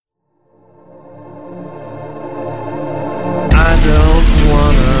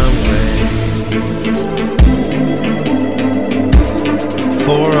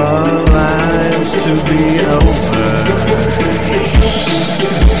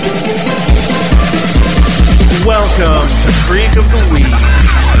freak of the week.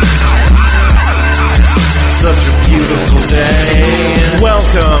 Such a beautiful day.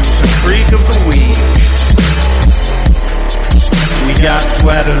 Welcome to Freak of the Week. We got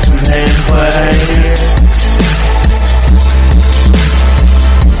sweaters and hand play.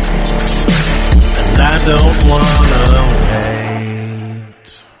 And I don't wanna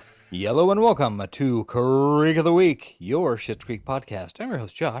wait. Hello and welcome to Creek of the Week, your Schitt's Creek podcast. I'm your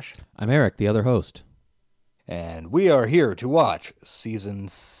host, Josh. I'm Eric, the other host. And we are here to watch Season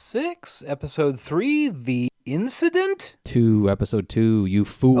 6, Episode 3, The Incident? Episode 2, you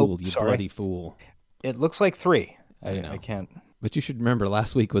fool, you sorry. bloody fool. It looks like 3. I know. I can't... But you should remember,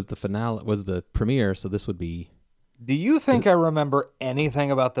 last week was the finale, was the premiere, so this would be... Do you think I remember anything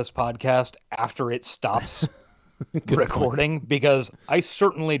about this podcast after it stops recording? Because I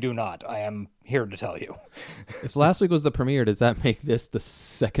certainly do not. I am here to tell you. If last week was the premiere, does that make this the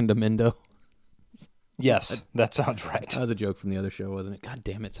second amendo? Yes, that sounds right. That was a joke from the other show, wasn't it? God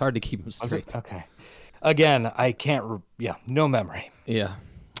damn it, it's hard to keep them straight. Okay. Again, I can't... no memory. Yeah.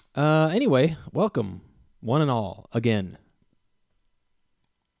 Anyway, welcome, one and all, again.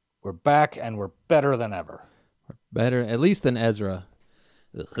 We're back, and we're better than ever. Better, at least than Ezra.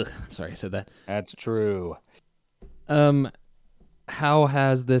 Ugh, I'm sorry I said that. That's true. How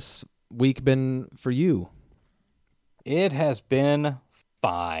has this week been for you? It has been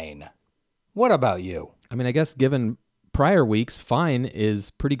fine. What about you? I mean, I guess given prior weeks, fine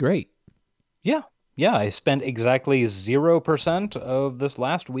is pretty great. Yeah, I spent exactly 0% of this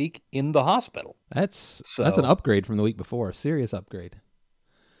last week in the hospital. That's an upgrade from the week before, a serious upgrade.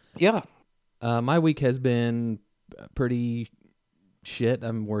 Yeah. My week has been pretty shit.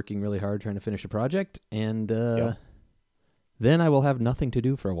 I'm working really hard trying to finish a project, and then I will have nothing to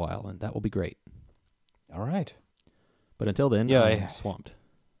do for a while, and that will be great. All right. But until then, I'm swamped.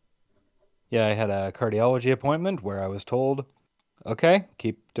 Yeah, I had a cardiology appointment where I was told, okay,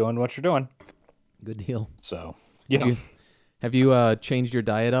 keep doing what you're doing. Good deal. So, Have you changed your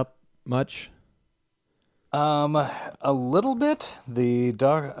diet up much? A little bit. The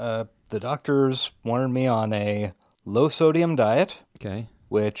doctors wanted me on a low sodium diet. Okay.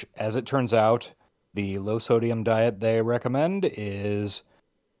 Which, as it turns out, the low sodium diet they recommend is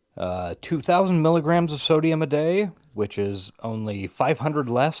 2,000 milligrams of sodium a day, which is only 500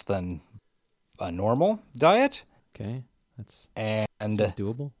 less than a normal diet. Okay, that's and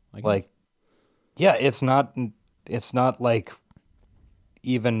doable, I guess. Like, yeah, it's not like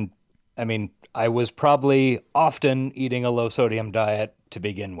even. I mean, I was probably often eating a low sodium diet to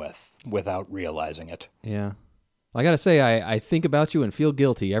begin with without realizing it. Yeah. I gotta say, I think about you and feel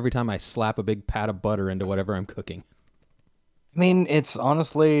guilty every time I slap a big pat of butter into whatever I'm cooking. I mean, it's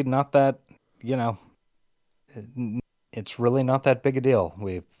honestly not that, it's really not that big a deal.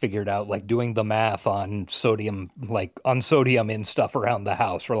 We figured out, like, doing the math on sodium, in stuff around the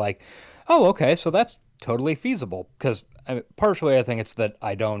house. We're like, oh, okay, so that's totally feasible. Because partially I think it's that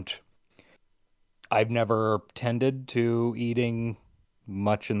I've never tended to eating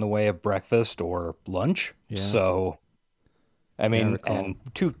much in the way of breakfast or lunch. Yeah. So, I mean, and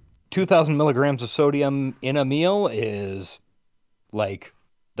 2,000 milligrams of sodium in a meal is, like,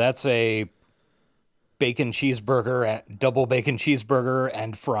 that's a double bacon cheeseburger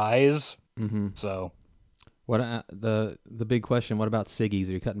and fries. Mm-hmm. So, what the big question? What about Siggies?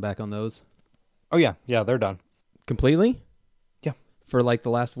 Are you cutting back on those? Oh yeah, they're done Completely. Yeah. For like the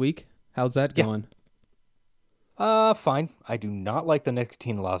last week, how's that going? Fine. I do not like the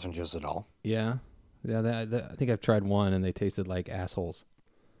nicotine lozenges at all. Yeah. I think I've tried one and they tasted like assholes.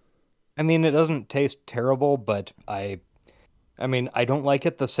 I mean, it doesn't taste terrible, but I don't like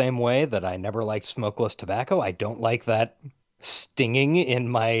it the same way that I never liked smokeless tobacco. I don't like that stinging in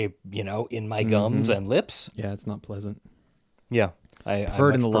my gums and lips. Yeah, it's not pleasant. Yeah. I prefer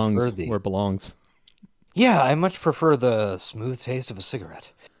it in the lungs where it belongs. Yeah, I much prefer the smooth taste of a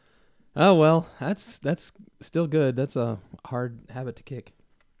cigarette. Oh, well, that's still good. That's a hard habit to kick.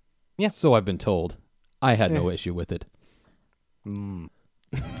 Yeah. So I've been told. I had no issue with it.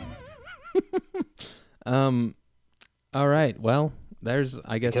 All right. Well, there's,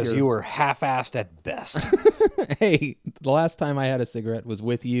 I guess, because you were half-assed at best. Hey, the last time I had a cigarette was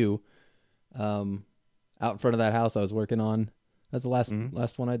with you, out in front of that house I was working on. That's the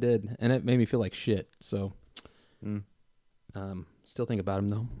last one I did, and it made me feel like shit. So, still think about him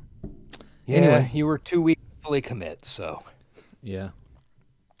though. Yeah, anyway, you were too weak to fully commit. So, yeah.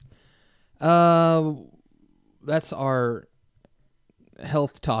 That's our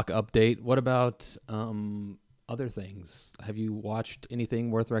health talk update. What about other things? Have you watched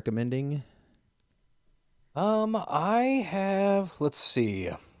anything worth recommending? I have. Let's see.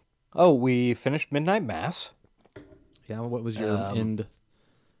 Oh, we finished Midnight Mass. Yeah, what was your end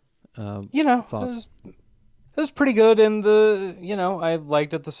thoughts? It was pretty good in the, I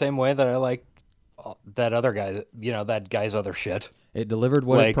liked it the same way that I liked that other guy, that guy's other shit. It delivered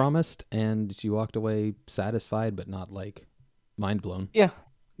what it Like- promised, and you walked away satisfied, but not like mind blown. Yeah.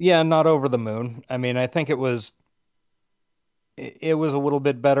 Yeah, not over the moon. I mean, I think it was a little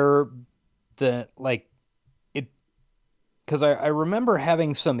bit better than like it, because I remember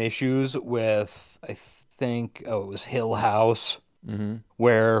having some issues with, I think, it was Hill House, Mm-hmm.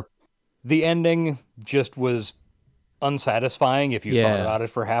 where the ending just was unsatisfying if you thought Yeah. about it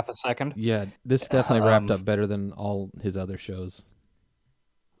for half a second. Yeah, this definitely wrapped up better than all his other shows.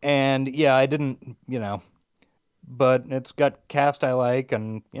 And yeah, I didn't, but it's got cast I like,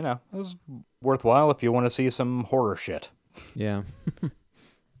 and it was worthwhile if you want to see some horror shit. Yeah.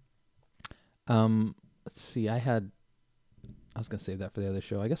 Let's see. I was gonna save that for the other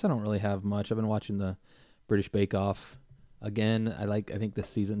show. I guess I don't really have much. I've been watching the British Bake Off again. I think this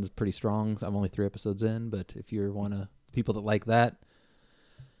season's pretty strong. I'm only 3 episodes in, but if you're one of the people that like that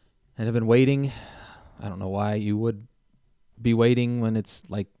and have been waiting, I don't know why you would be waiting when it's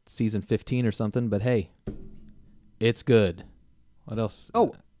like season 15 or something, but hey, it's good. What else?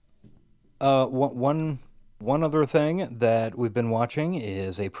 Oh, one other thing that we've been watching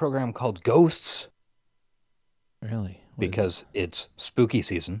is a program called Ghosts, Really? What is because it's spooky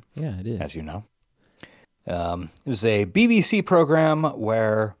season, it? Yeah, it is. as you know. It was a BBC program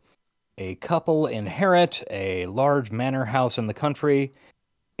where a couple inherit a large manor house in the country.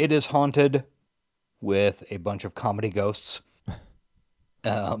 It is haunted with a bunch of comedy ghosts.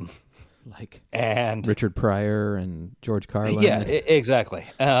 Like And Richard Pryor and George Carlin. yeah, exactly.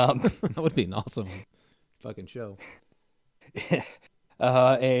 That would be an awesome fucking show.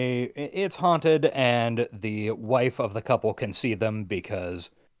 It's haunted, and the wife of the couple can see them because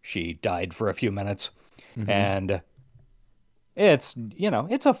she died for a few minutes. And it's,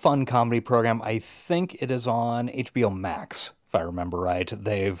 it's a fun comedy program. I think it is on HBO Max, if I remember right.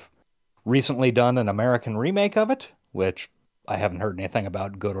 They've recently done an American remake of it, which I haven't heard anything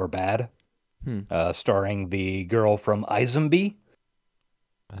about, good or bad, starring the girl from iZombie.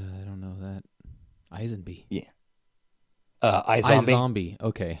 I don't know that. Eisenby. Yeah. iZombie. iZombie.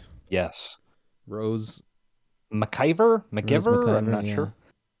 Okay. Yes. Rose. McIver? McGiver? I'm McIver, not yeah. sure.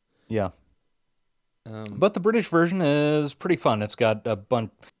 Yeah. Um, But the British version is pretty fun. It's got a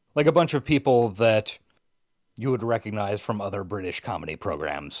bunch of people that you would recognize from other British comedy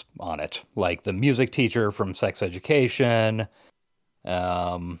programs on it, like the music teacher from Sex Education,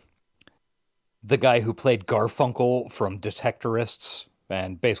 the guy who played Garfunkel from Detectorists,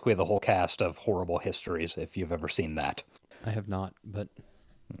 and basically the whole cast of Horrible Histories, if you've ever seen that. I have not, but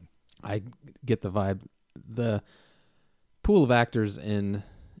I get the vibe. The pool of actors in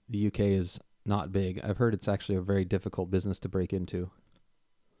the UK is not big. I've heard it's actually a very difficult business to break into.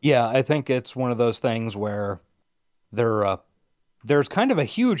 Yeah, I think it's one of those things where there's kind of a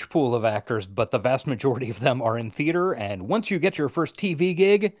huge pool of actors, but the vast majority of them are in theater, and once you get your first TV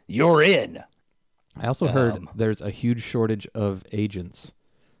gig, you're in. I also heard there's a huge shortage of agents.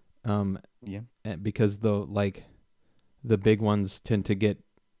 Yeah. Because the big ones tend to get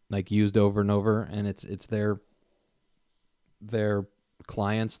like used over and over, and it's their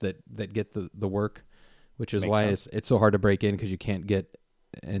clients that get the work, which is Makes why sense. it's so hard to break in, because you can't get,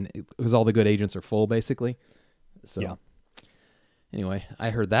 and because all the good agents are full basically. So Yeah. Anyway, I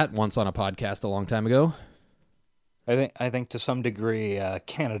heard that once on a podcast a long time ago. I think to some degree,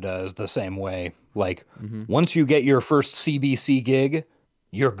 Canada is the same way. Like, once you get your first CBC gig,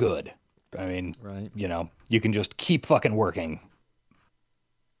 you're good. I mean, Right. You can just keep fucking working.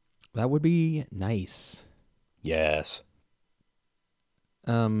 That would be nice. Yes.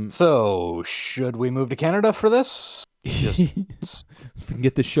 Um, So, should we move to Canada for this? if we can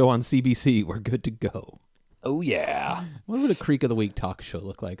get the show on CBC, we're good to go. Oh, yeah. What would a Creek of the Week talk show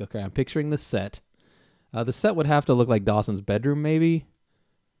look like? Okay, I'm picturing the set. The set would have to look like Dawson's bedroom, maybe.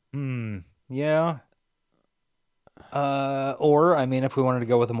 Yeah. Or, I mean, if we wanted to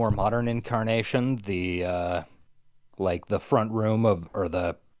go with a more modern incarnation, the front room or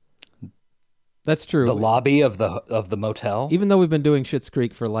the That's true. lobby of the motel. Even though we've been doing Schitt's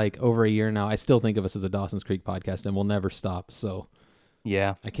Creek for like over a year now, I still think of us as a Dawson's Creek podcast, and we'll never stop. So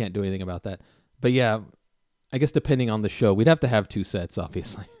Yeah. I can't do anything about that. But yeah, I guess depending on the show, we'd have to have 2 sets,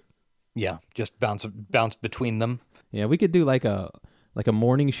 obviously. Yeah, just bounce between them. Yeah, we could do like a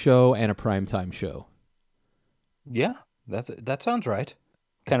morning show and a primetime show. Yeah, that sounds right.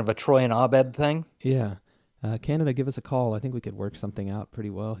 Kind of a Troy and Abed thing. Yeah. Canada, give us a call. I think we could work something out pretty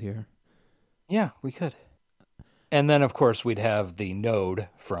well here. Yeah, we could. And then, of course, we'd have the Node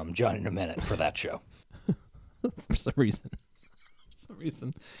from Johnny in a Minute for that show. For some reason.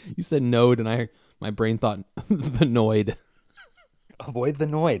 You said Node, and my brain thought the Noid. Avoid the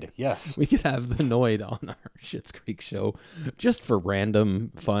Noid, yes. We could have the Noid on our Schitt's Creek show just for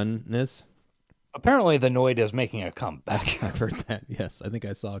random funness. Apparently the Noid is making a comeback. I've heard that, yes. I think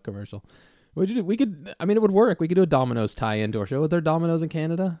I saw a commercial. It would work. We could do a Domino's tie-in to our show. Are there Domino's in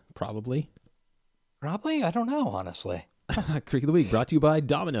Canada? Probably. Probably? I don't know, honestly. Creek of the Week brought to you by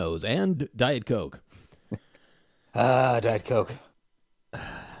Domino's and Diet Coke. Diet Coke.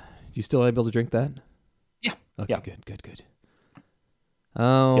 You still able to drink that? Yeah. Okay, Yeah. good.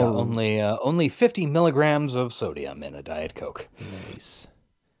 Oh, Yeah, only 50 milligrams of sodium in a Diet Coke. Nice.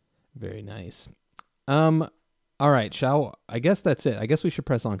 Very nice. All right, I guess that's it. I guess we should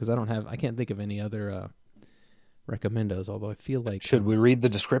press on because I can't think of any other recommendos, although I feel like Should we read the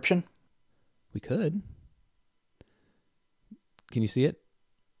description? we could. Can you see it?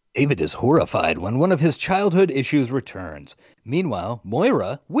 David is horrified when one of his childhood issues returns. Meanwhile,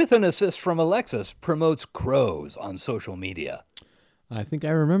 Moira, with an assist from Alexis, promotes crows on social media. I think I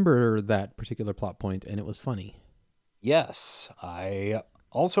remember that particular plot point, and it was funny. Yes, I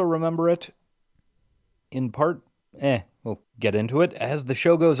also remember it in part. We'll get into it as the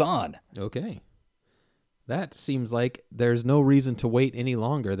show goes on. Okay. That seems like there's no reason to wait any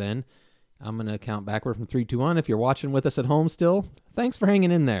longer then. I'm going to count backward from 3, 2, 1. If you're watching with us at home still, thanks for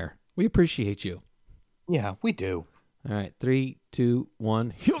hanging in there. We appreciate you. Yeah, we do. All right, 3, 2,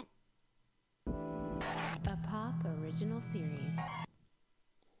 1. A Pop Original Series.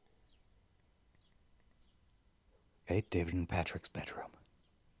 Okay, David and Patrick's bedroom.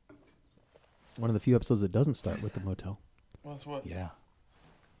 One of the few episodes that doesn't start with the motel. What's what? Yeah.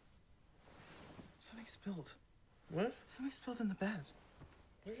 Something spilled. What? Something spilled in the bed.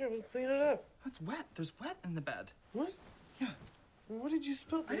 Okay, we'll clean it up. It's wet. There's wet in the bed. What? Yeah. What did you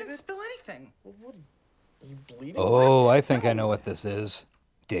spill, I David? didn't spill anything. What? Are you bleeding? Oh, I think I know what this is.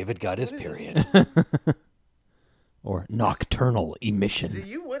 David got his period. Or nocturnal Is emission. it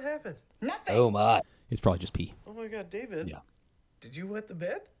you? What happened? Nothing. Oh my. It's probably just pee. Oh my God, David. Yeah. Did you wet the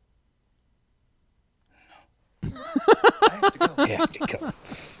bed? I have to go. I have to go.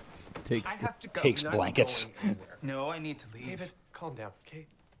 Takes I have to go. Takes Not blankets. going anywhere. No, I need to leave. David, calm down, okay?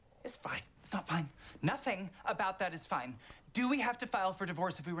 It's fine. It's not fine. Nothing about that is fine. Do we have to file for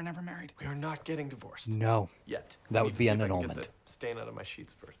divorce if we were never married? We are not getting divorced No. yet. That I would need to be see an if I can get annulment. the stain out of my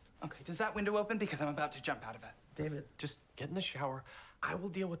sheets first. Okay, does that window open? Because I'm about to jump out of it. David, just get in the shower. I will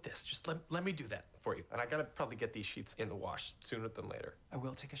deal with this. Just let me do that for you. And I gotta probably get these sheets in the wash sooner than later. I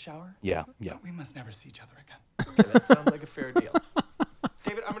will take a shower. Yeah. But we must never see each other again. Okay, that sounds like a fair deal.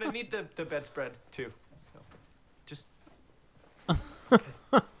 David, I'm gonna need the bedspread too. So, just. Okay.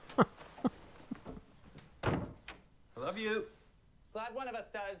 I love you. Glad one of us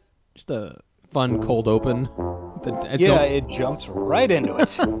does. Just a fun cold open. Yeah, it jumps right into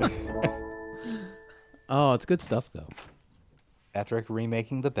it. Oh, it's good stuff though. Patrick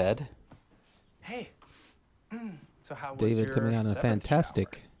remaking the bed. Hey. So how was David your coming out in a seventh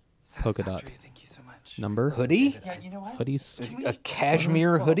fantastic polka dot Satisfactory, thank you so much. number. Hoodie? Yeah, you know what? Hoodies. A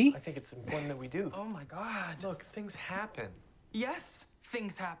cashmere hoodie? I think it's important that we do. Oh my God. Look, things happen. Yes,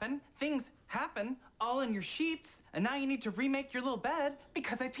 things happen. Things happen all in your sheets, and now you need to remake your little bed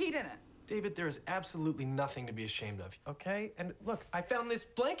because I peed in it. David, there is absolutely nothing to be ashamed of, okay? And look, I found this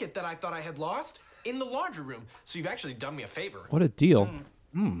blanket that I thought I had lost in the laundry room, so you've actually done me a favor. What a deal.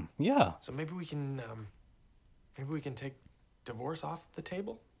 Yeah. So maybe we can take divorce off the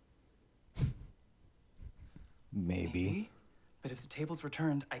table? Maybe. But if the tables were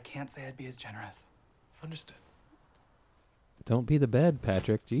turned, I can't say I'd be as generous. Understood. Don't be the bed,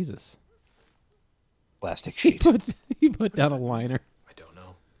 Patrick. Jesus. Plastic He sheet. put down a liner. I don't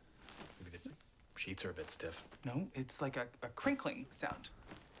know. Maybe the sheets are a bit stiff. No, it's like a crinkling sound.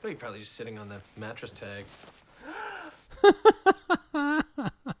 Oh, you're probably just sitting on the mattress tag.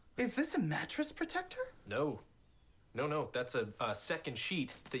 Is this a mattress protector? No. No, that's a second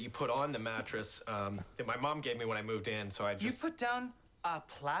sheet that you put on the mattress that my mom gave me when I moved in, so I just... You put down a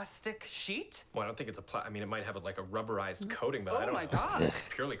plastic sheet? Well, I don't think it's I mean, it might have like a rubberized coating, but I Oh don't my know. God. It's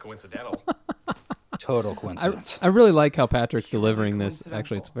purely coincidental. Total coincidence. I really like how Patrick's Purely delivering this.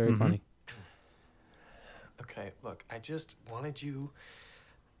 Actually, it's very funny. Okay, look, I just wanted you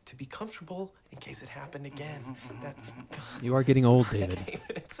to be comfortable in case it happened again. That's... You are getting old, David. David,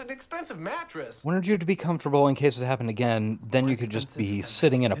 it's an expensive mattress. Wanted you to be comfortable in case it happened again, then you could just be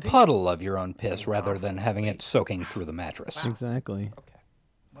sitting in a puddle of your own piss rather than having it soaking through the mattress. Exactly. Okay.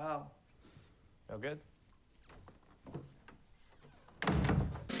 Wow. No good?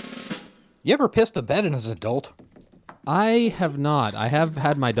 You ever pissed the bed as an adult? I have not. I have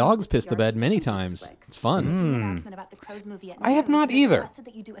had my dogs piss the bed many times. It's fun. I have not either.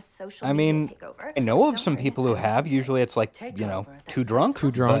 I mean, I know of some people who have. Usually it's like, too drunk.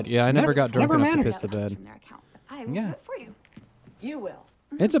 Too drunk. but Yeah, I never got drunk never enough to managed. piss the bed. Yeah. You will.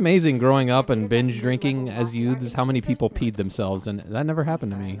 It's amazing growing up and binge drinking as youths how many people peed themselves, and that never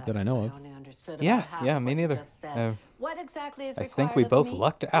happened to me that I know of. Yeah, me neither. What exactly is I think we required of both me?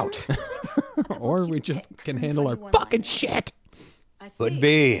 lucked out. Or we just can handle our fucking shit. I see. Could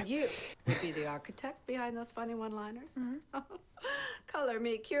be. You would be the architect behind those funny one-liners. Color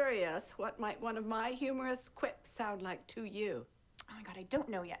me curious. What might one of my humorous quips sound like to you? Oh my god, I don't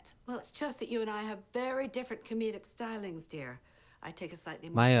know yet. Well, it's just that you and I have very different comedic stylings, dear. I take a slightly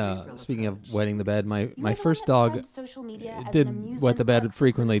more My cerebral speaking approach. of wetting the bed, my You were the first one that dog described social media as an did amusement wet the bed park for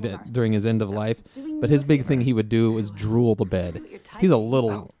frequently political during his end of narcissists. life, So, doing but me his a big favor. thing he would do was drool the bed. what your type He's a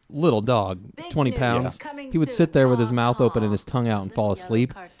is. little dog, Big 20 news pounds. coming He would soon. sit there with his Caw, mouth open and caw. his tongue out and Little fall yellow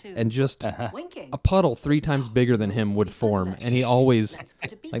asleep, cartoon. and just Winking. a puddle 3 times bigger than him would form, and he always,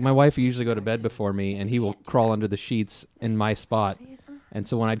 like my wife would usually go to bed before me, and he will crawl under the sheets in my spot, and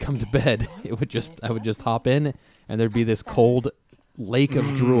so when I'd come to bed, I would just hop in, and there'd be this cold lake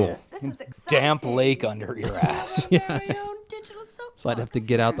of drool. This is Damp exciting. lake under your ass. Yes. Very own digital So I'd have to soapbox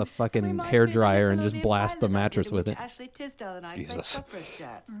get out the here. fucking Reminds hair me of the dryer and just Nickelodeon blast the pilot I mattress did in with which it. Ashley Tisdale and I played Jesus. suffrage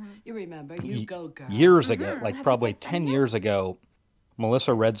jets. You remember? You go, girl. Years ago, like probably 10 years ago,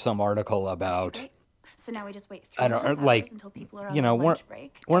 Melissa read some article about, So now we just wait I 3.5 don't- hours like, until people are on you know, their one, lunch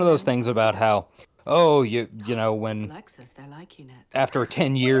break. one of and those then things we about how, when Alexis, they're liking it. after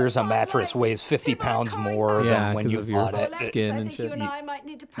 10 years a mattress weighs 50 pounds more Yeah, than when 'cause you of your bought it. Alexis, skin I and think shit. You and I might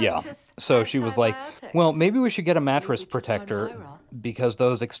need to Yeah. purchase So she was like, antibiotics. well, maybe we should get a mattress Maybe just on protector viral. because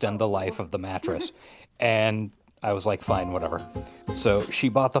those extend the life of the mattress. And I was like, fine, whatever. So she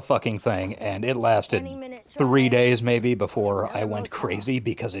bought the fucking thing, and it lasted 3 days maybe before I went crazy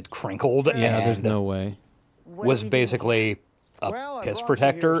because it crinkled Yeah, and there's no way. was basically a piss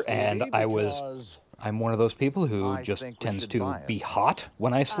protector. And I'm one of those people who just tends to be hot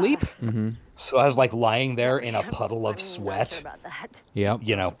when I sleep. So I was like lying there in a puddle of sweat. Yep.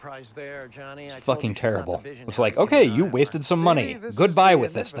 It's fucking terrible. It's like, okay, you wasted some money. Goodbye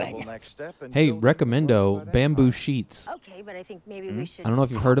with this thing. Hey, recommendo bamboo sheets. Okay, but I think maybe we should. I don't know if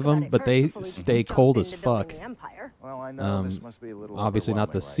you've heard of them, but they stay cold as fuck. Well, I know this must be a little obviously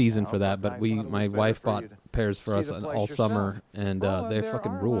not the season for that, but my wife bought pairs for us all summer, and they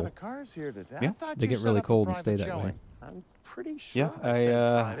fucking rule. Yeah. They get really cold and stay that way. Yeah,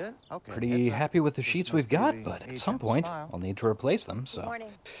 I pretty happy with the sheets we've got, but at some point I'll need to replace them. So Morning.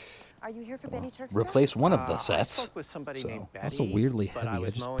 Are you here for Benny Turk's replace one of the sets. named Also weirdly heavy. I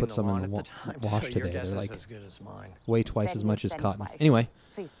just put some in the wash today. They're like way twice as much as cotton. Anyway,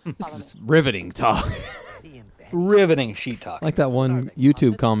 this is riveting talk. Riveting sheet talk. Like that one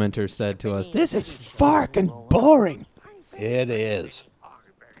YouTube commenter said to us, "This is fucking boring." It is.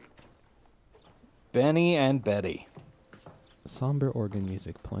 Benny and Betty. Somber organ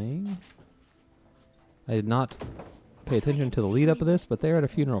music playing. I did not pay attention to the lead up of this, but they're at a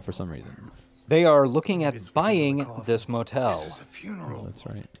funeral for some reason. They are looking at buying this motel. This is a funeral. That's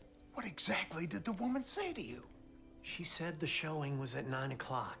right. What exactly did the woman say to you? She said the showing was at 9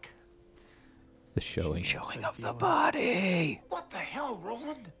 o'clock. The showing. Showing of the body. What the hell,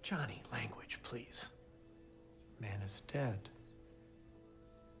 Roland? Johnny, language, please. Man is dead.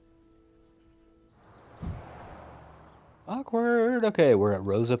 Awkward. Okay, we're at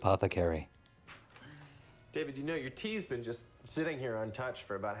Rose Apothecary. David, you know your tea's been just sitting here untouched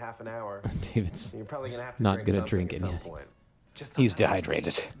for about half an hour. David's You're probably gonna have to not drink good at something drinking. at some point. Just He's on that last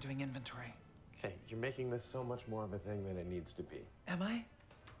dehydrated. stage, doing inventory. Okay, you're making this so much more of a thing than it needs to be. Am I?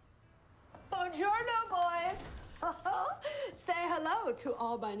 Buongiorno, boys. Say hello to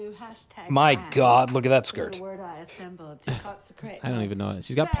all my new hashtag My fans. God, look at that The skirt. little word I assembled to consecrate I don't my even know it.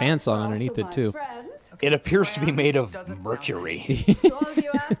 She's got fans, pants on but underneath also it my too. friends. It appears to be made of Doesn't sound mercury. To all of you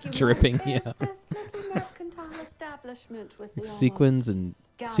asking, Dripping, what is yeah. this little mercantile establishment with the Sequins and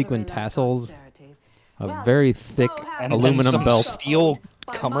almost sequin gallery-like tassels. posterity? A Well, very so thick happy And aluminum some belt. steel by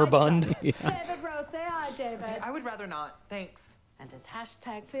my cummerbund. son. David Rose, say hi, David. I would rather not. Thanks. And his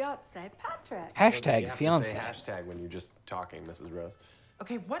hashtag fiance, Patrick. Hashtag You have to fiance. say hashtag when you're just talking, Mrs. Rose.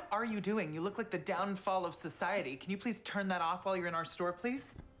 Okay, what are you doing? You look like the downfall of society. Can you please turn that off while you're in our store,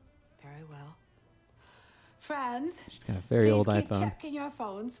 please? Very well. Friends, She's got a very please old keep iPhone. checking your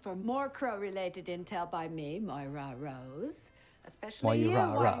phones for more crow-related intel by me, Moira Rose. Especially you,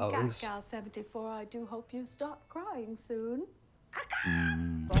 Moira Wine Rose. Gal 74. I do hope you stop crying soon.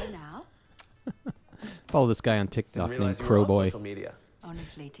 For now, Follow this guy on Didn't TikTok realize named you were on Crowboy. social media. only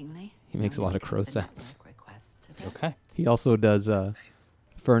fleetingly. He makes a No lot of need crow to send sounds. network requests Okay. He also does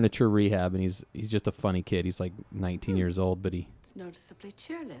furniture rehab, and he's just a funny kid. He's like 19 years old, but he It's noticeably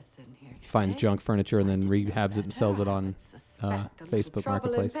cheerless in here. finds junk furniture and then rehabs it and sells it on Facebook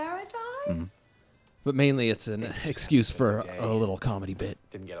Trouble in Marketplace. paradise? But mainly it's an excuse for a little comedy bit.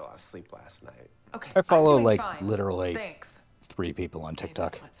 Didn't get a lot of sleep last night. Okay. I follow I'm doing like fine. literally Thanks. 3 people on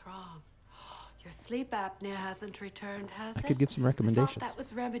TikTok. What's wrong? Your sleep apnea hasn't returned, has it? I could give some I recommendations. thought that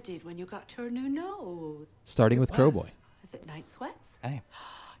was remedied when you got your new nose. Starting with Crowboy. Is it night sweats? Hey.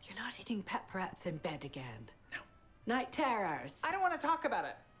 You're not eating pet rats in bed again. No. Night terrors. I don't want to talk about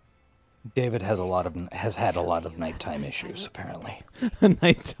it. David has had a lot of nighttime issues apparently.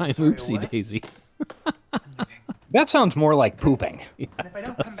 Nighttime oopsie daisy. That sounds more like pooping. And if I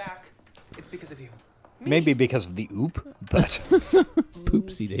don't come back, it's because of you. Maybe because of the oop, but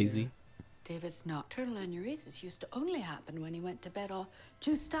Poopsie daisy. David's nocturnal aneurysms used to only happen when he went to bed all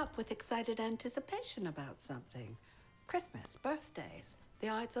juiced up with excited anticipation about something. Christmas, birthdays, the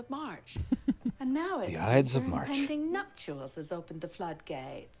Ides of March. And now it's Ides of your March. impending nuptials has opened the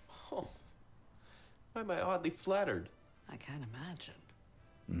floodgates. Oh, why am I oddly flattered? I can't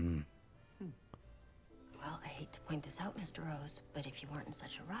imagine. Well, I hate to point this out, Mr. Rose, but if you weren't in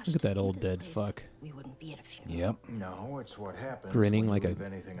such a rush Look at to that see old this dead place, fuck. we wouldn't be at a funeral. yep. No, it's what happens. Grinning when like you a leave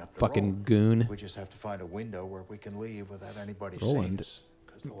anything up to fucking Roland. goon. We just have to find a window where we can leave without anybody Roland, seeing us.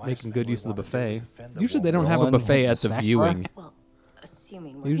 'Cause the last making thing good we use of the wanna do is buffet. offend the Usually they woman. don't have a Roland buffet has at the the snack viewing. Well,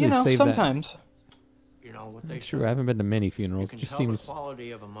 assuming we're Usually You know, save that. sometimes. You know what they True, say? I haven't been to many You funerals. can It just tell seems. the quality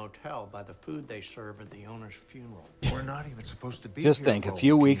of a motel by the food they serve at the owner's funeral. We're not even supposed to be Just here, think, a Roland.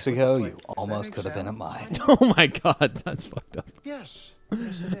 few Can you weeks put the ago, plate- you Does that almost make could have been at sense? mine. Oh my god, that's fucked up. Yes.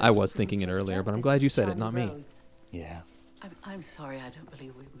 I was thinking it earlier, but I'm glad you said it, not me. Rose. Yeah. I'm sorry, I don't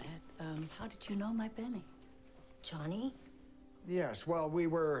believe we've met. How did you know my Benny? Johnny? Yes, well, we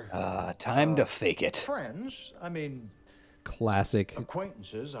were Time to fake it. friends. I mean, Classic.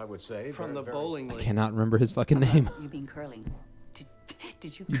 acquaintances, I would say. From the very- bowling I league. cannot remember his fucking name. You mean curling?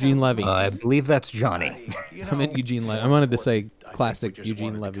 Did you Eugene curl? Levy. I believe that's Johnny. You I meant know, Eugene Levy. I wanted to say I think we classic just Eugene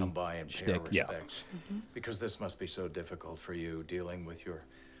wanted to Levy come by and pay our shtick. Yeah. respects, because this must be so difficult for you dealing with your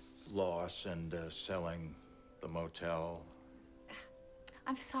loss and selling the motel.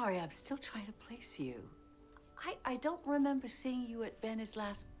 I'm sorry, I'm still trying to place you. I don't remember seeing you at Benny's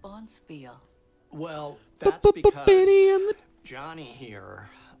last Bonspiel. Well, that's because Johnny here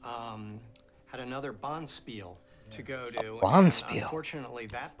had another Bonspiel to go to. and Bonspiel? Unfortunately,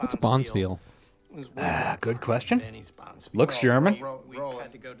 that What's Bonspiel? was way Good more question. than Benny's Bonspiel. Looks German. We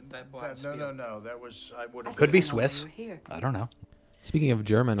had to go to that Bonspiel. No. That was I would have. Could be I didn't know you Swiss. were here. I don't know. Speaking of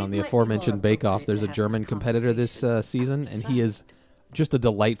German, on the It might be aforementioned more Bake Off, appropriate there's to a have German this competitor this season, and he is just a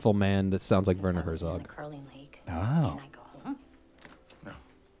delightful man that sounds like Since Werner I was in the Herzog. curling league. Oh. Can I go home?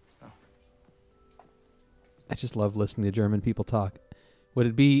 I just love listening to German people talk. Would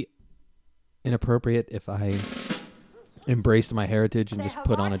it be inappropriate if I embraced my heritage and Say just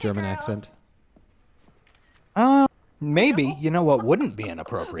put on a hello, German girls. accent? Maybe. You know what wouldn't be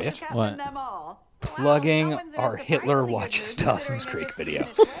inappropriate? What? Them all. Plugging no one's our there Hitler surprisingly watches good Dawson's considering Creek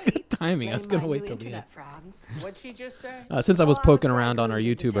it was video. Good timing. I was going to wait till the end. What'd she just say? Since I was Well, poking quite around on our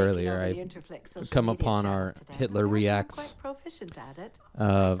rooted to YouTube taking earlier, over the I Interflix social come media upon channels our today. Hitler I'm reacts quite proficient at it.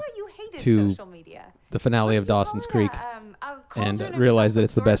 uh, thought you hated to social media. the finale of Dawson's Creek A and cauldron of realized that some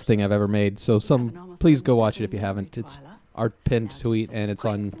it's the best thing I've ever made. So please go watch it if you Twi'lek. haven't. It's our pinned tweet and it's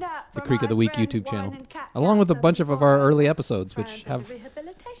on snap the from Creek of the our Week friend YouTube Wine channel, and Cat along with a Dance bunch of our before early episodes, which Friends of have the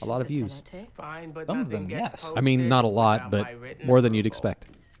rehabilitation a lot of views. facility. Fine, but Some of nothing them, gets yes. I mean, not a lot, posted but without my written more than you'd approval. expect.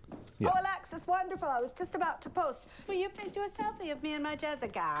 Yeah. Oh, Alexis, wonderful. I was just about to post. Will you please do a selfie of me and my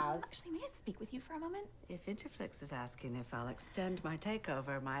Jezza gals? Actually, may I speak with you for a moment? If Interflix is asking if I'll extend my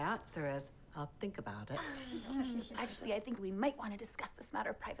takeover, my answer is I'll think about it. Actually, I think we might want to discuss this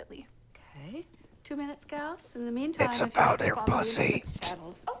matter privately. Okay. 2 minutes, gals. In the meantime, It's if you'd about like to her follow the pussy. Interflix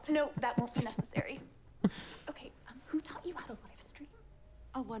channels. Oh, no, that won't be necessary. Okay, who taught you how to live stream?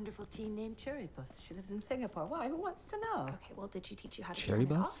 A wonderful teen named Cherry Bus. She lives in Singapore. Why? Who wants to know? Okay, well, did she teach you how to Cherry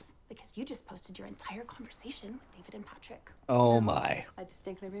turn it Bus? off? Because you just posted your entire conversation with David and Patrick. Oh my. I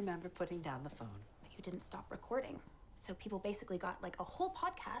distinctly remember putting down the phone. But you didn't stop recording. So people basically got like a whole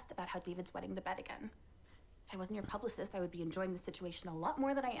podcast about how David's wetting the bed again. If I wasn't your publicist, I would be enjoying the situation a lot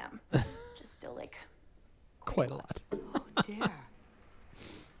more than I am. Just still like Quite a lot. Oh, dear.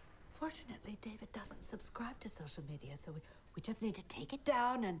 Fortunately, David doesn't subscribe to social media, so we just need to take it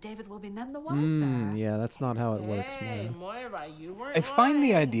down, and David will be none the wiser. Yeah, that's not how it works, Hey, Moira. Moira, you weren't I find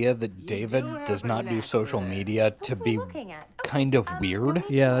the lying. idea that David do have does a not do knack social for that. media to be kind of weird.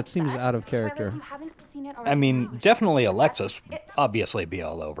 Yeah, that seems out of character. If you haven't seen it I already, mean, you should definitely watch Alexis it. obviously be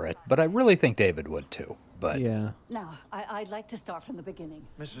all over it, but I really think David would too. but Yeah. Now, I'd like to start from the beginning.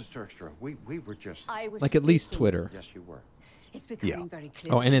 Mrs. Turkstra, we were just... I was Like at least speaking- Twitter. Yes, you were. It's becoming Yeah. very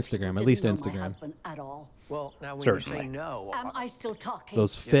clear. Oh, and that Instagram, you at didn't least know my Instagram. husband at all. Well, now when Certainly. you say no, Am I still talking?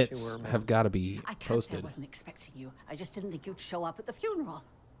 Those fits have got to be I can't say I posted. wasn't expecting you. I just didn't think you'd show up at the funeral.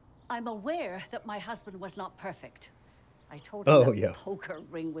 I'm aware that my husband was not perfect. I told him Oh, that yeah. the poker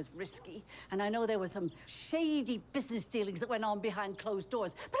ring was risky, and I know there was some shady business dealings that went on behind closed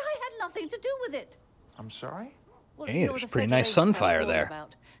doors, but I had nothing to do with it. I'm sorry? Well, Hey, you know there's the pretty nice Federation sunfire sounds all there.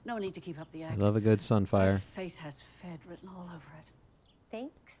 about. No need to keep up the I act. love a good My sunfire. face has Fed written all over it.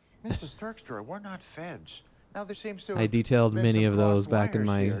 Thanks. Mrs. Turkstra, we're not feds. Now, there seems to I have detailed been many some of those crossed back in wires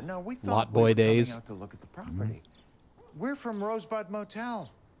my here. No, we thought Lot we Boy were coming days. out to look at the property. We're from Rosebud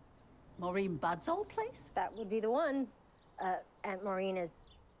Motel. Maureen Budd's old place? That would be the one. Aunt Maureen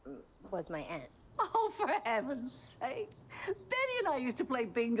was my aunt. Oh, for heaven's sakes. Benny and I used to play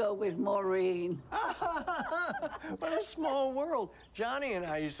bingo with Maureen. what a small world. Johnny and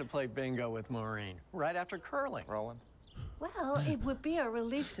I used to play bingo with Maureen right after curling. Roland? Well, it would be a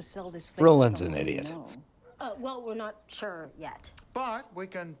relief to sell this place. to Roland's an someone we idiot. know. Well, we're not sure yet. But we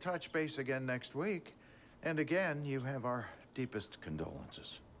can touch base again next week. And again, you have our deepest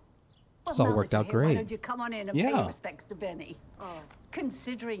condolences. It's all now worked that out you're here, Why great. don't you come on in and pay Yeah. your respects to Benny? Oh.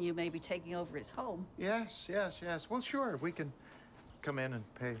 Considering you may be taking over his home. Yes. Well, sure, we can come in and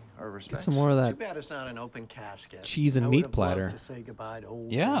pay our respects. some more of that Too bad it's not an open casket. cheese and I meat would have loved platter. to say goodbye to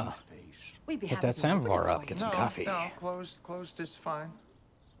old Yeah. Benny's face. We'd be Hit happy that to open it samovar for up, you. get some No, coffee. No, closed is fine.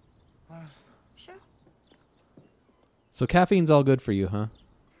 Sure. So caffeine's all good for you, huh?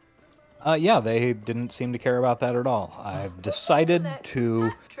 Yeah, they didn't seem to care about that at all. I've decided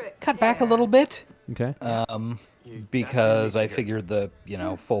to cut back a little bit. Okay. Because I figured the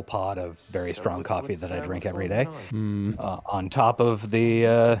full pot of very strong coffee that I drink every day, on top of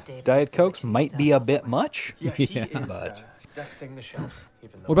the Diet Cokes, might be a bit much. Yeah, he is but dusting the shelves.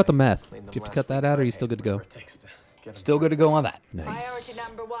 Even though What about the I meth? Do cleaned you them have to last cut that week, out, or are but you still good to go? whatever it takes to get 'em still good to go on that. Nice. Priority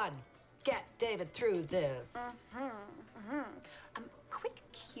number one, get David through this. Quick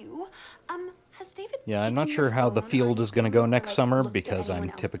cue. Has David Yeah, I'm not taken sure your how the phone or field is going to go anything, or, next like, summer looked at because I'm anyone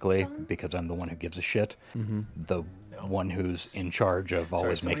else's typically phone? because I'm the one who gives a shit, Mhm. the one who's in charge of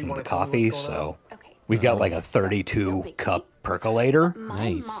always somebody making the wanna tell me coffee. what's going So we've got like a 32 cup percolator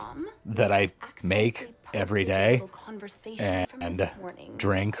Nice. that I make every day and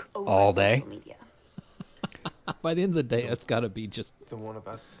drink all day. By the end of the day, that's got to be just The one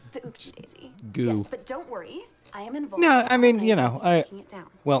about The Oopsie Daisy. goo. Yes, but don't worry. I am involved. No, in I mean, all you night know, I taking it down.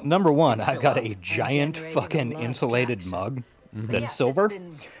 well, number one, I've got a up giant generating a fucking lot of insulated mug that's Yes, silver. it's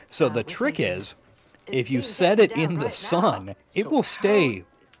been, So the trick is, if you set it in the sun, it will stay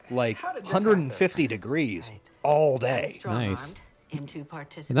like 150 degrees all day. Nice. into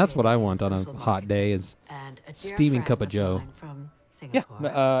And that's what I want on a hot day is steaming cup of Joe. Yeah,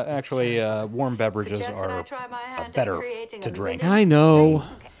 actually, warm beverages are better to drink. I know.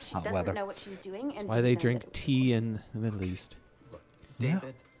 She Hot doesn't weather. know what she's doing. That's and why didn't they know drink that it was tea in the Middle East.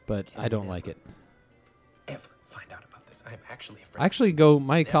 David. But I don't like it. Ever find out about this? I'm actually afraid. I actually go.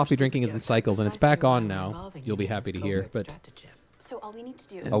 My coffee drinking is in cycles, and it's back on now. You'll be happy to hear. But So all we need to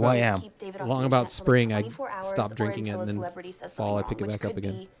do Oh, I is am. keep David off Along the about internet for, spring, like I 24 hours stop or drinking it, until and a then celebrity says fall, I something pick it wrong, back up which could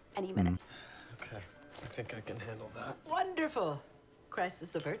again. be any minute. Okay, I think I can handle that. Wonderful.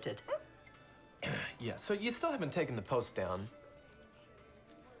 Crisis averted. Yeah, so you still haven't taken the post down.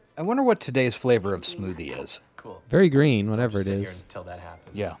 I wonder what today's flavor of smoothie is. Cool. very green, whatever it Sit here is. until that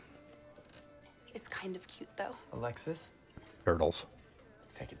happens. Yeah, It's kind of cute though. Alexis, turtles.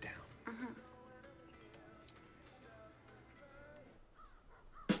 let's take it down.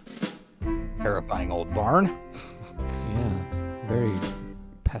 Terrifying old barn. Yeah, very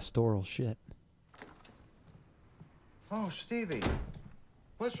pastoral shit. Oh, Stevie.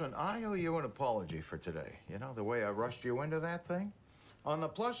 Listen, I owe you an apology for today. You know, the way I rushed you into that thing? On the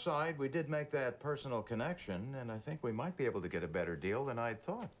plus side, we did make that personal connection, and I think we might be able to get a better deal than I'd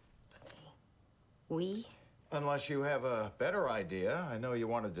thought. We? Unless you have a better idea. I know you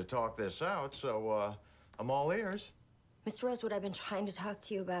wanted to talk this out, so I'm all ears. Mr. Rose, what I've been trying to talk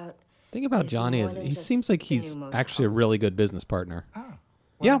to you about. Thing about is Johnny more is than he just seems like the he's new motel. actually a really good business partner.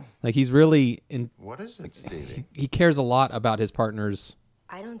 Yeah, like he's really in. What is it, Stevie? He cares a lot about his partner's,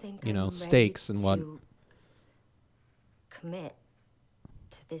 I don't think you know, I'm ready stakes and what. to commit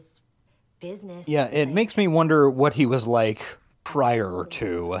to this business. Yeah, it makes me wonder what he was like prior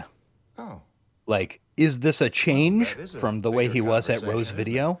to. Oh. Like, is this a change that is a from the way bigger he was at conversation, Rose isn't it?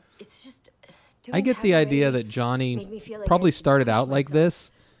 Video? It's just. I get the idea that Johnny probably started out like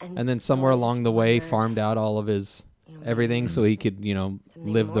this, and then somewhere along the way farmed out all of his everything so he could, you know,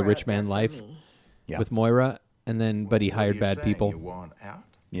 live the rich man life. with Moira, and then but he hired bad You people. want out?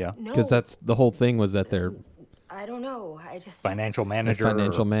 Yeah. Because that's the whole thing was that they're I don't know. I just Financial manager.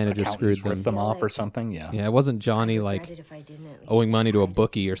 financial or manager accountants screwed them. ripped them off or something. Yeah. Yeah, it wasn't Johnny like regret it if I didn't at least owing money to a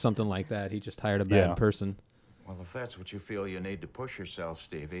bookie or something like that. He just hired a bad Yeah. person. Well, if that's what you feel you need to push yourself,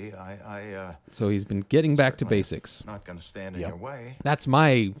 Stevie, So he's been getting back to basics. not going to stand in your way. That's my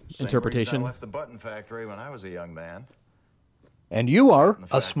Same interpretation. reason I left the button factory when I was a young man. And you are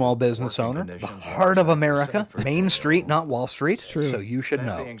a small business owner, the heart of America, Main Street, not Wall Street. true. So you should That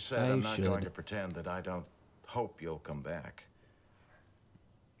know. being said, I'm not going to pretend that I don't hope you'll come back.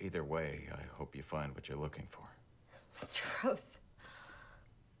 Either way, I hope you find what you're looking for. Mr. Rose.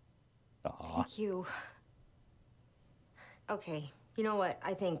 Thank you. Okay, you know what?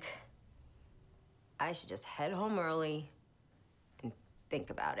 I think I should just head home early and think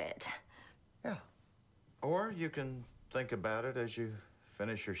about it. Or you can think about it as you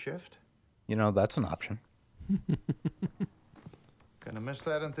finish your shift. You know, that's an option. Gonna miss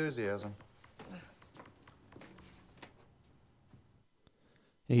that enthusiasm.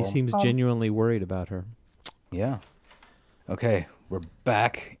 He seems genuinely worried about her. Yeah. Okay, we're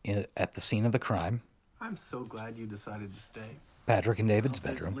back at the scene of the crime. I'm so glad you decided to stay. Patrick and David's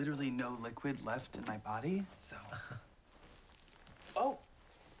There's bedroom. literally no liquid left in my body, so. Oh,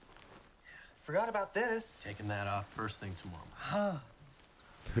 forgot about this. Taking that off first thing tomorrow. Huh.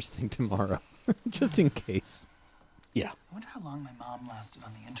 First thing tomorrow, just in case. Yeah. I wonder how long my mom lasted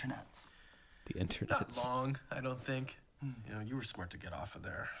on the internet. The internet. Not long, I don't think. You know, you were smart to get off of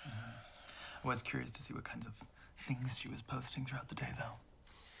there. I was curious to see what kinds of things she was posting throughout the day, though.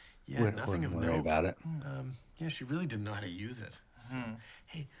 Yeah, nothing of Wouldn't worry note. about it. Yeah, she really didn't know how to use it. So,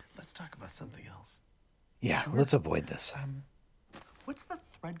 hey, let's talk about something else. Yeah, let's avoid this. What's the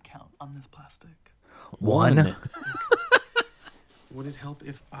thread count on this plastic? One. Would it help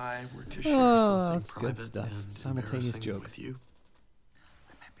if I were to share Oh, something that's good private stuff. and Simultaneous embarrassing joke. with you?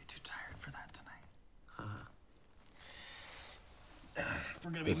 I might be too tired for that tonight. If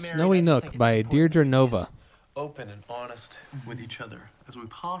we're gonna The be married, Snowy I just Nook think it's by important Deirdre to be Nova. as open and honest with each other as we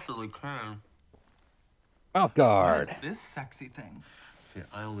possibly can. Mouth guard. What is this sexy thing? See,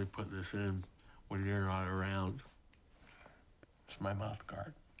 I only put this in when you're not around. It's my mouth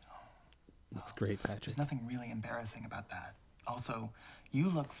guard. Looks great, Patrick. There's nothing really embarrassing about that. Also, you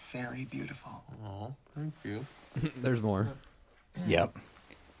look very beautiful. Oh, thank you. There's more. Yep.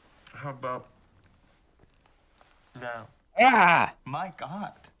 How about now? Ah! My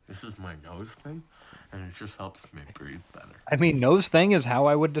God. This is my nose thing, and it just helps me breathe better. I mean, nose thing is how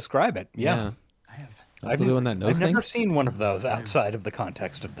I would describe it. Yeah. I'm still doing that nose I've thing. never seen one of those outside of the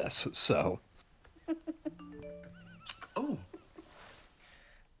context of this, so. Oh.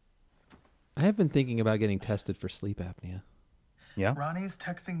 I have been thinking about getting tested for sleep apnea. Yeah. Ronnie's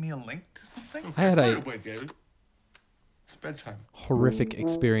texting me a link to something? I had a Wait, David. It's bedtime. horrific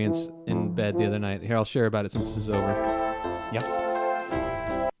experience in bed the other night. Here, I'll share about it since this is over.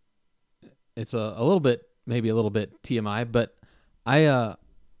 Yep. It's a little bit, maybe a little bit TMI, but I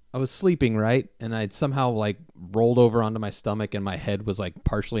was sleeping, right? And I'd somehow like rolled over onto my stomach and my head was like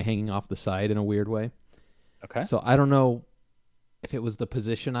partially hanging off the side in a weird way. Okay. So I don't know if it was the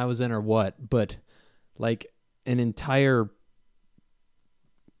position I was in or what, but like an entire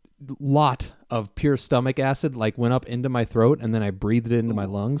lot of pure stomach acid like went up into my throat and then I breathed it into my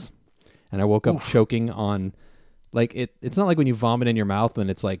lungs and I woke up choking on like it's not like when you vomit in your mouth and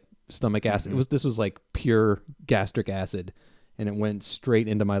it's like stomach acid. This was like pure gastric acid and it went straight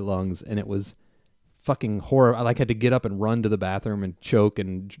into my lungs and it was fucking horror. I like had to get up and run to the bathroom and choke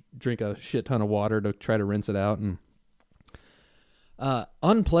and drink a shit ton of water to try to rinse it out and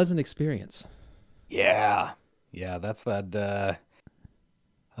unpleasant experience. Yeah. Yeah, that's that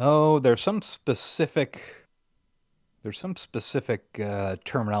there's some specific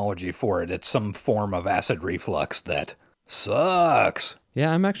terminology for it. It's some form of acid reflux that sucks.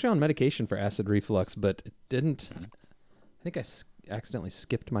 Yeah, I'm actually on medication for acid reflux, but it didn't. I think I accidentally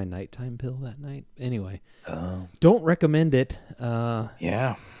skipped my nighttime pill that night. Anyway, don't recommend it.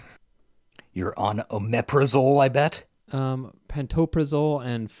 Yeah. You're on omeprazole, I bet? Pantoprazole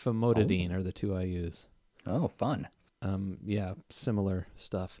and famotidine are the two I use. Oh, fun. Yeah, similar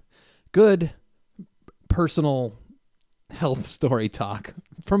stuff. Good personal health story talk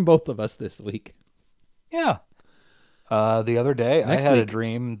from both of us this week. Yeah. The other day, Next I had a week.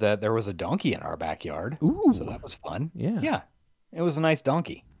 dream that there was a donkey in our backyard. Ooh. So that was fun. Yeah. Yeah. It was a nice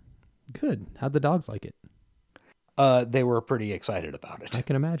donkey. Good. How'd the dogs like it? They were pretty excited about it. I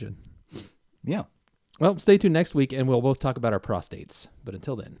can imagine. Yeah. Well, stay tuned next week and we'll both talk about our prostates. But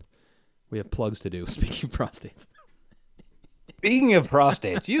until then, we have plugs to do. Speaking of prostates. Speaking of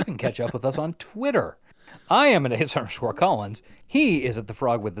prostates, you can catch up with us on Twitter. I am at Ace_Collins. He is at The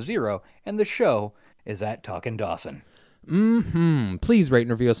Frog with the Zero. And the show is at Talkin' Dawson. Please rate and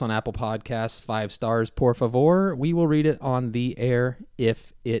review us on Apple Podcasts. 5 stars, por favor. We will read it on the air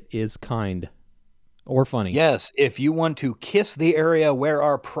if it is kind or funny. Yes, if you want to kiss the area where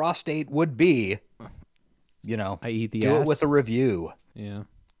our prostate would be, you know, I.e. the do ass. it with a review. Yeah.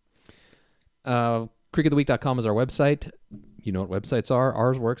 Creekoftheweek.com is our website. You know what websites are.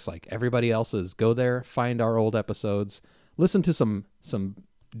 Ours works like everybody else's. Go there, find our old episodes, listen to some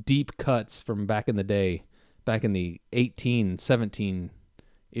deep cuts from back in the day, back in the 18, 17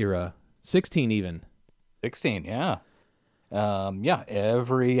 era, 16 even. 16, yeah.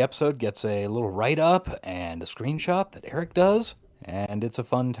 Every episode gets a little write-up and a screenshot that Eric does, and it's a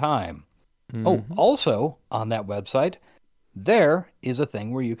fun time. Oh, also, on that website, there is a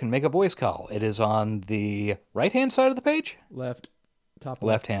thing where you can make a voice call. It is on the right-hand side of the page? Left. Top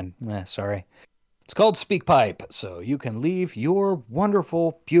left hand. Sorry. It's called SpeakPipe, so you can leave your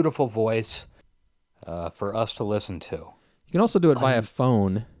wonderful, beautiful voice for us to listen to. You can also do it via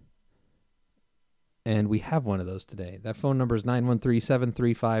phone, and we have one of those today. That phone number is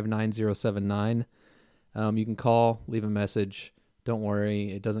 913-735-9079. You can call, leave a message. Don't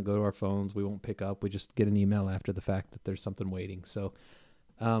worry, it doesn't go to our phones. We won't pick up. We just get an email after the fact that there's something waiting. So,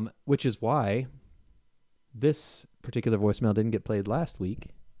 which is why this particular voicemail didn't get played last week,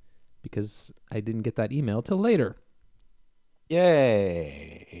 because I didn't get that email till later.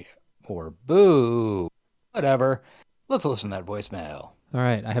 Yay. Or boo. Whatever. Let's listen to that voicemail. All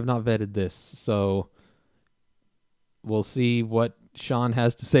right, I have not vetted this, so we'll see what Sean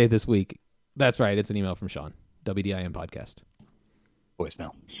has to say this week. That's right, it's an email from Sean, WDIM Podcast.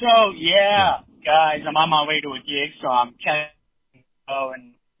 Voicemail. So, yeah, guys, I'm on my way to a gig, so I'm catching.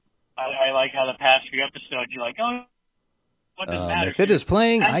 And I like how the past few episodes, you're like, oh, what does matter? If it is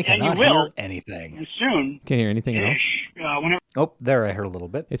playing, And- I and you cannot will. hear anything. And soon, Can't hear anything at all? whenever Oh, there I heard a little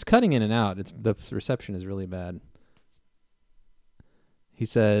bit. It's cutting in and out. The reception is really bad. He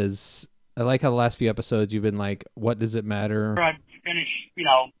says, I like how the last few episodes you've been like, what does it matter? I finish,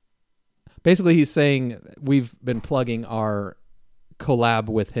 Basically, he's saying we've been plugging our collab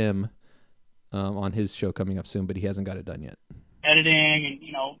with him on his show coming up soon, but he hasn't got it done yet. editing and,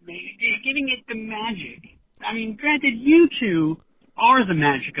 giving it the magic. I mean, granted, you two are the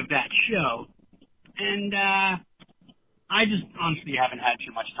magic of that show. And I just honestly haven't had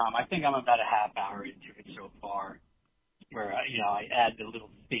too much time. I think I'm about a half hour into it so far, where, I add the little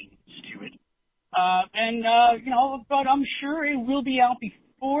things to it. But I'm sure it will be out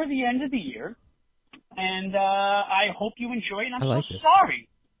before the end of the year. And I hope you enjoy it. And I'm I like so this. sorry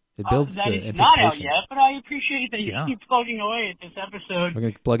It builds that the it's not out anticipation. yet, but I appreciate that you Yeah. keep plugging away at this episode. We're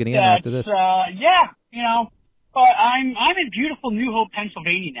going to plug it in after this. But I'm in beautiful New Hope,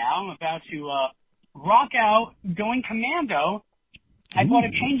 Pennsylvania now. I'm about to rock out, going commando. I bought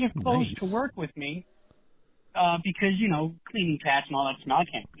a change of clothes to work with me because, cleaning cats and all that smell. I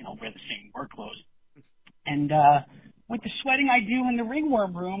can't, wear the same work clothes. And with the sweating I do in the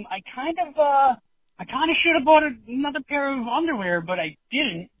ringworm room, I kind of should have bought another pair of underwear, but I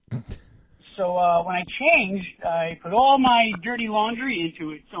didn't. So when I changed, I put all my dirty laundry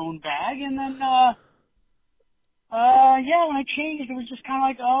into its own bag, and then when I changed, it was just kind of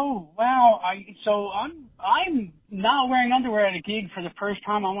like, oh wow. I'm not wearing underwear at a gig for the first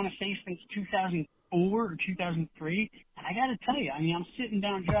time, I want to say, since 2004 or 2003. And I got to tell you, I'm sitting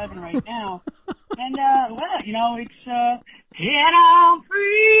down driving right now, and it's get on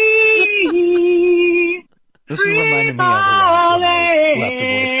free. This is reminding me of a lot when I left a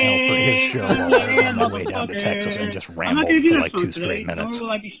voicemail for his show while I was on my way down to Texas and just rambled for like 2 straight minutes. Nor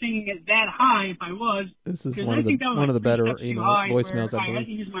will I be singing it that high if I was. This is 'cause one I of the think that was one of the better three steps too email high, voicemails, where I I had to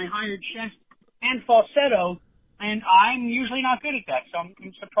believe. use my higher chest and falsetto, and I'm usually not good at that, so I'm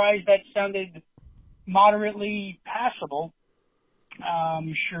surprised that sounded moderately passable.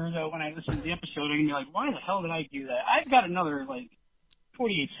 I'm sure that when I listen to the episode, I'm going to be like, why the hell did I do that? I've got another,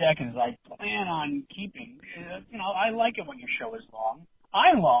 48 seconds I plan on keeping. I like it when your show is long.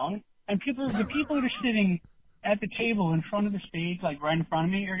 I'm long, and the people that are sitting at the table in front of the stage, right in front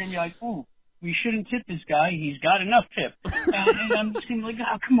of me, are going to be like, ooh, we shouldn't tip this guy. He's got enough tip. and I'm just going to be like,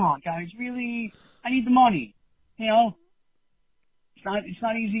 oh, come on, guys, really? I need the money. It's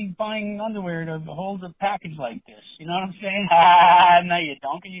not easy buying underwear to hold a package like this. You know what I'm saying? No, you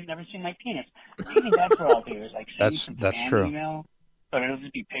don't, because you've never seen my penis. I think that's what I'll do, is send you some That's fan true. email, but it'll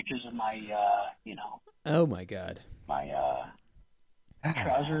just be pictures of my, Oh my God. my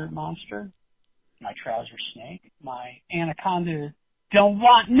trouser monster, my trouser snake, my anaconda Don't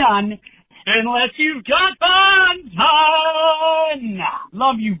want none unless you've got fun.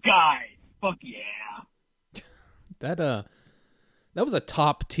 Love you guys. Fuck yeah. That was a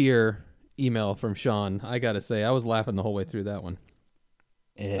top tier email from Sean. I gotta say, I was laughing the whole way through that one.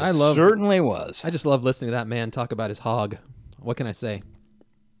 Certainly was. I just love listening to that man talk about his hog. What can I say?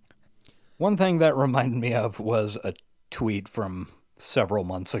 One thing that reminded me of was a tweet from several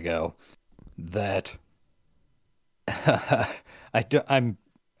months ago that I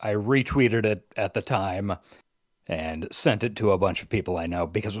retweeted it at the time and sent it to a bunch of people I know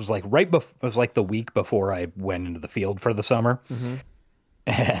because it was like it was like the week before I went into the field for the summer. Mm-hmm.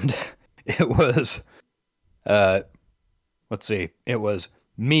 And it was let's see, it was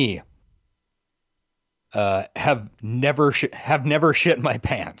me have never shit my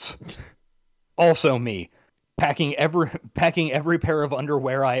pants. Also me packing every pair of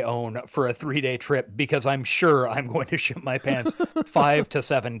underwear I own for a 3-day trip because I'm sure I'm going to shit my pants 5 to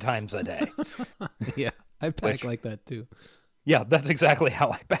 7 times a day. Yeah, I pack like that too. Yeah, that's exactly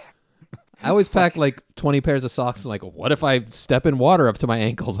how I pack. I always pack like 20 pairs of socks. Like, what if I step in water up to my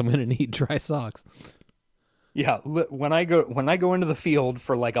ankles? I'm going to need dry socks. Yeah, when I go into the field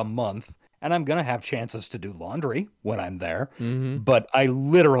for like a month, and I'm going to have chances to do laundry when I'm there, but I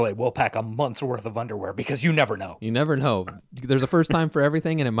literally will pack a month's worth of underwear because you never know. You never know. There's a first time for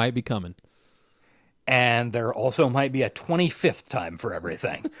everything, and it might be coming. And there also might be a 25th time for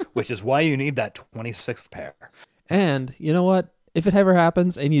everything, which is why you need that 26th pair. And you know what? If it ever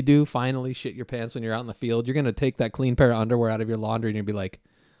happens and you do finally shit your pants when you're out in the field, you're going to take that clean pair of underwear out of your laundry and you'll be like,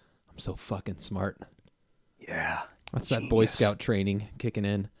 I'm so fucking smart. Yeah. That's that Boy Scout training kicking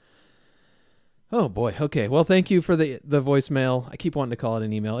in. Oh, boy. Okay. Well, thank you for the voicemail. I keep wanting to call it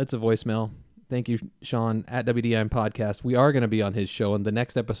an email. It's a voicemail. Thank you, Sean, at WDIM Podcast. We are going to be on his show in the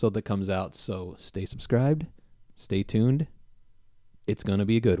next episode that comes out, so stay subscribed. Stay tuned. It's going to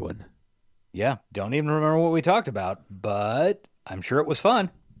be a good one. Yeah. Don't even remember what we talked about, but I'm sure it was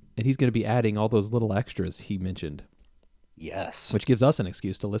fun. And he's going to be adding all those little extras he mentioned. Yes. Which gives us an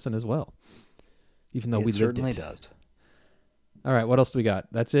excuse to listen as well. Even though we lived it. Certainly does. All right, what else do we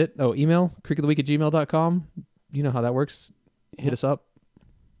got? That's it? Oh, email, creekoftheweek@gmail.com. You know how that works. Hit us up.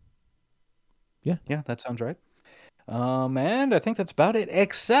 Yeah. Yeah, that sounds right. And I think that's about it,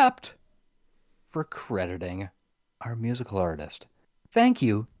 except for crediting our musical artist. Thank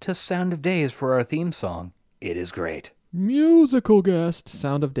you to Sound of Days for our theme song. It is great. Musical guest,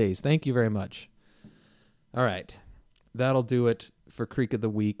 Sound of Days. Thank you very much. All right. That'll do it for Creek of the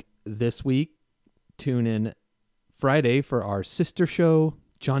Week this week. Tune in Friday for our sister show,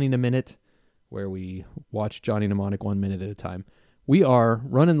 Johnny in a Minute, where we watch Johnny Mnemonic 1 minute at a time. We are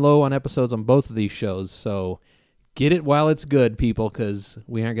running low on episodes on both of these shows, so get it while it's good, people, because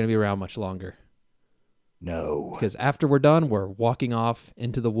we aren't going to be around much longer. No. Because after we're done, we're walking off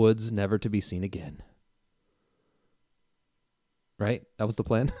into the woods, never to be seen again. Right? That was the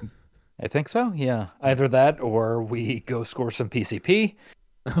plan? I think so, yeah. Either that or we go score some PCP.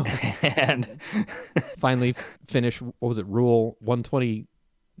 And finally finish, what was it, Rule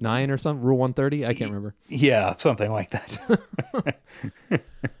 129 or something? Rule 130? I can't remember. Yeah, something like that.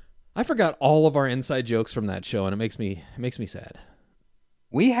 I forgot all of our inside jokes from that show, and it makes me sad.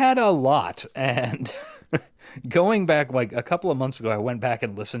 We had a lot, and going back like a couple of months ago, I went back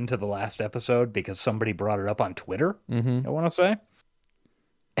and listened to the last episode because somebody brought it up on Twitter, I want to say.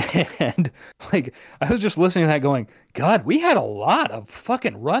 And like I was just listening to that going, God, we had a lot of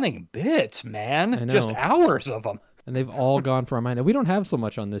fucking running bits, man. Just hours of them. And they've all gone for our mind. And we don't have so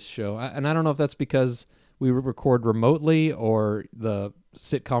much on this show. And I don't know if that's because we record remotely or the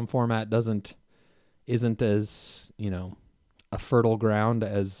sitcom format isn't as, a fertile ground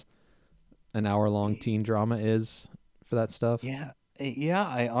as an hour-long teen drama is for that stuff. Yeah. Yeah,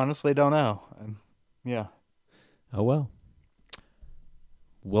 I honestly don't know. Yeah. Oh, well.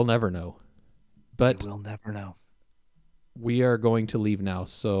 We'll never know. But we'll never know. We are going to leave now,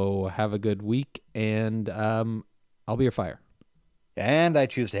 so have a good week, and I'll be your fire. And I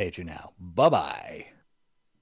choose to hate you now. Bye-bye.